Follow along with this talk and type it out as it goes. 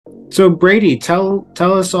So Brady, tell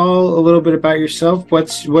us all a little bit about yourself.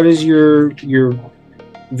 What is your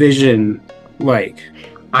vision like?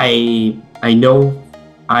 I know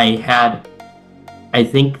I had I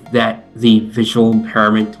think that the visual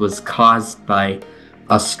impairment was caused by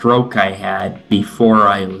a stroke I had before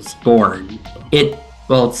I was born.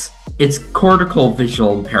 It's cortical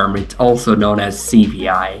visual impairment, also known as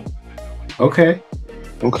CVI. Okay.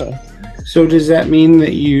 Okay. So does that mean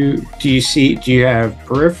that do you have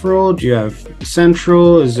peripheral? Do you have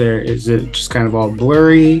central? Is it just kind of all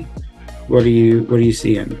blurry? What are you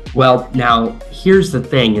seeing? Well, now here's the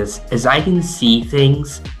thing is I can see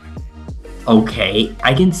things okay.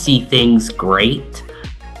 I can see things great,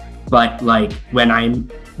 but like when I'm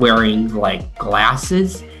wearing like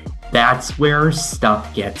glasses, that's where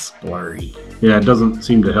stuff gets blurry. Yeah, it doesn't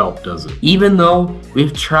seem to help, does it? Even though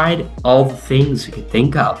we've tried all the things we could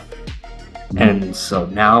think of. And so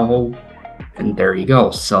now, and there you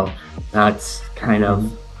go. So that's kind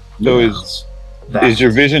of. So is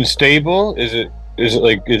your vision stable? Is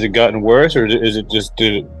it gotten worse, or is it just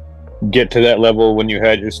to get to that level when you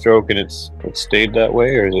had your stroke and it stayed that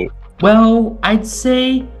way, or is it? Well, I'd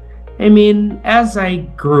say, I mean, as I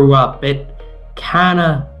grew up, it's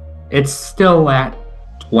still at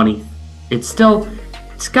 20. It's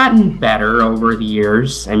gotten better over the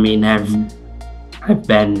years. I mean, I've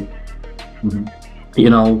been,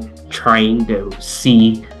 trying to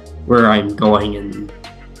see where I'm going, and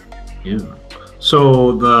yeah.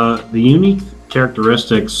 So the unique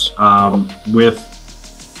characteristics with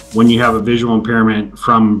when you have a visual impairment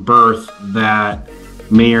from birth that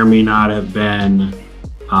may or may not have been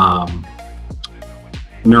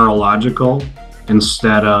neurological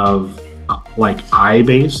instead of like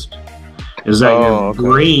eye-based is that your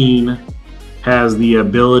brain has the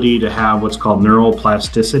ability to have what's called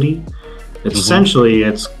neuroplasticity. Essentially,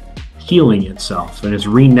 it's healing itself and it's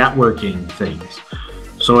re-networking things.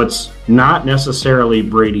 So it's not necessarily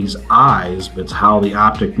Brady's eyes, but it's how the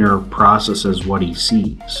optic nerve processes what he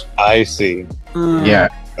sees. I see. Yeah,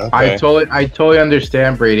 okay. I totally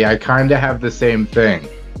understand, Brady. I kind of have the same thing,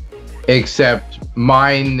 except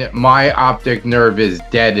my optic nerve is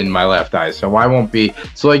dead in my left eye, so I won't be.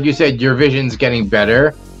 So like you said, your vision's getting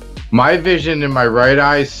better. My vision in my right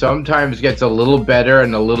eye sometimes gets a little better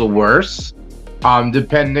and a little worse,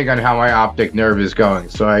 depending on how my optic nerve is going.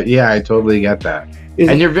 So I totally get that.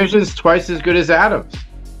 And your vision's twice as good as Adam's.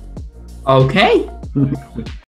 Okay.